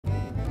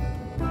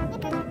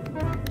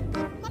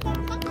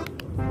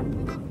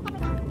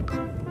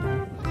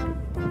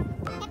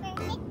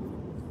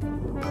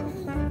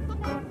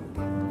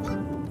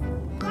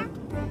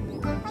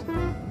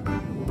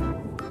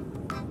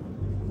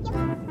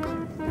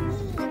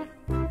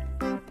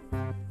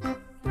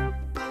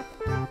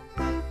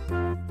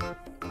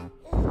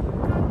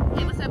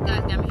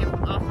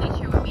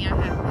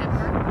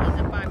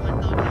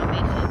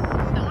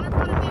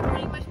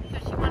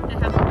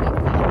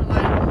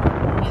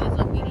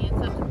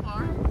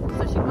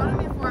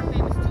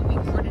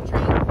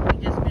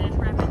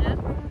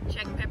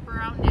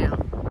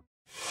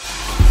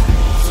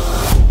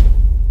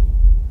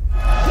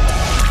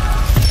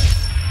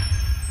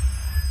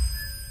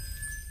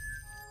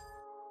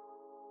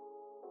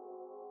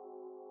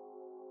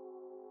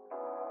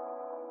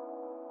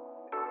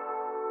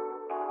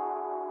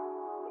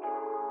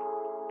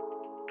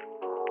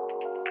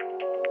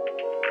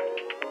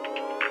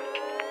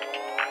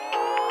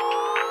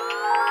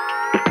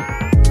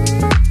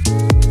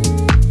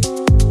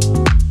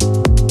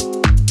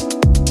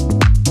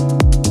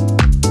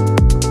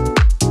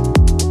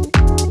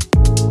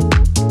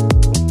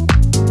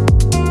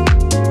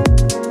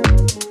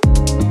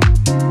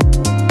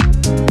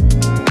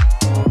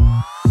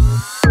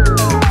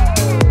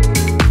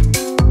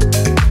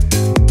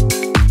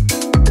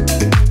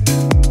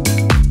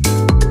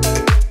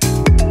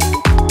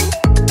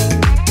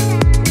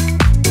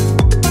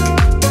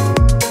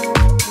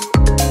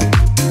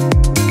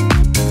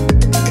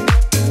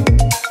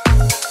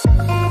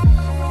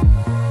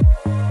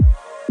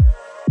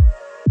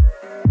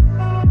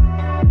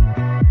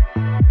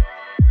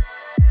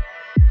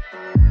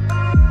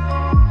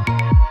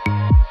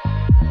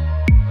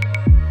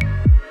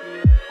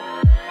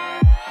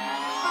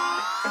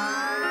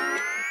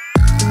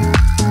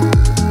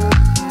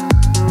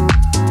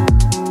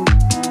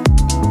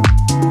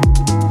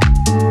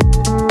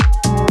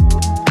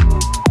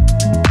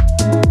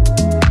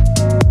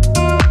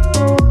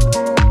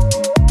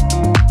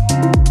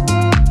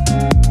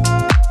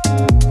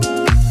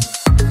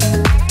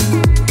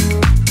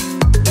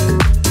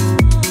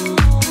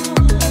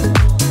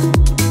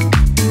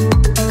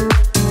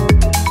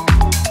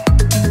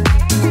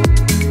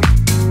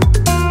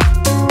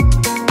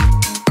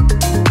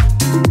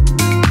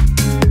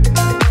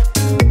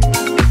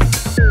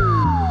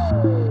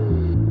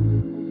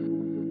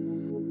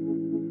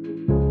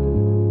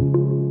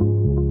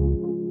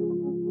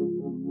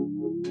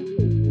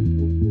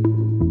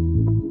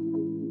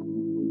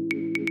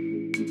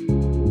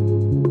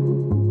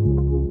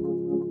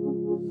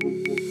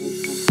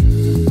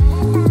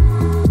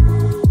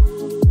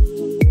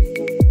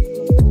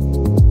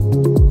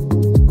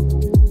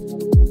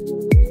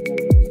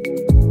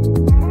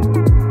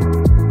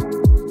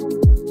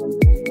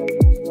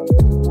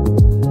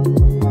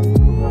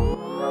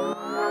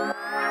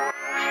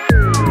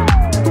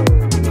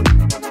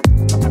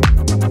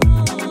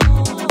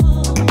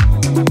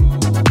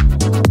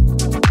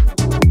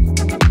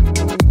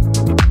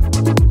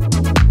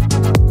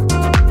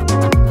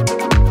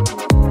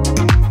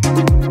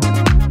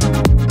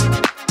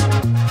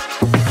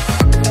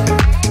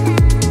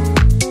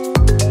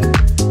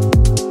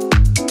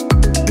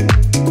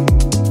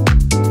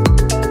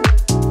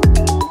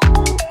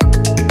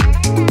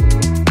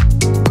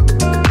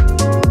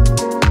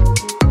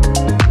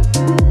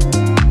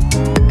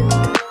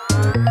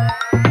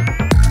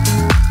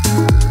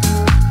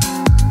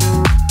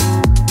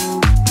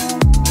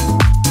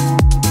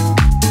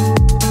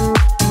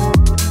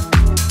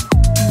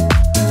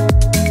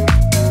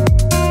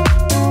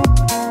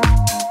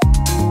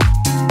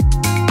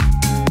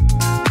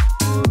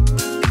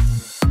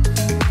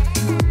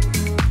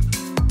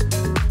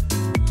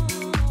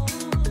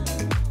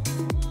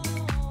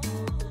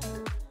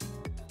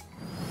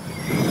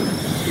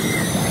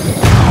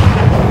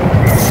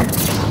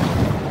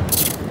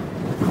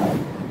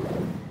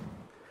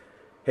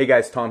Hey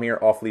guys, Tom here,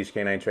 Off Leash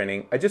Canine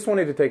Training. I just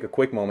wanted to take a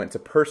quick moment to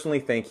personally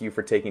thank you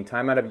for taking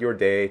time out of your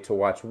day to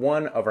watch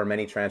one of our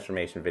many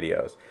transformation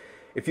videos.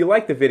 If you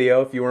liked the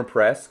video, if you were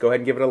impressed, go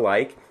ahead and give it a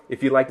like.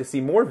 If you'd like to see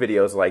more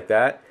videos like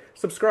that,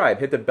 subscribe,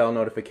 hit the bell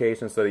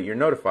notification so that you're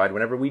notified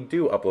whenever we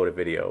do upload a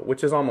video,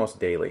 which is almost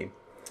daily.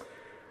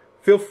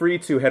 Feel free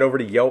to head over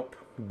to YELP,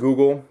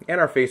 Google, and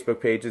our Facebook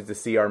pages to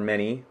see our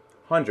many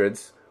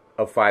hundreds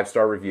of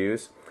 5-star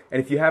reviews.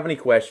 And if you have any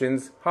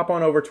questions, hop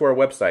on over to our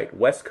website,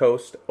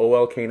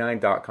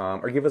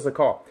 westcoastolk9.com, or give us a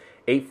call,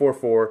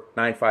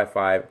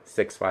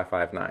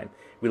 844-955-6559.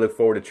 We look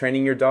forward to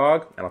training your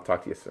dog, and I'll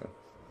talk to you soon.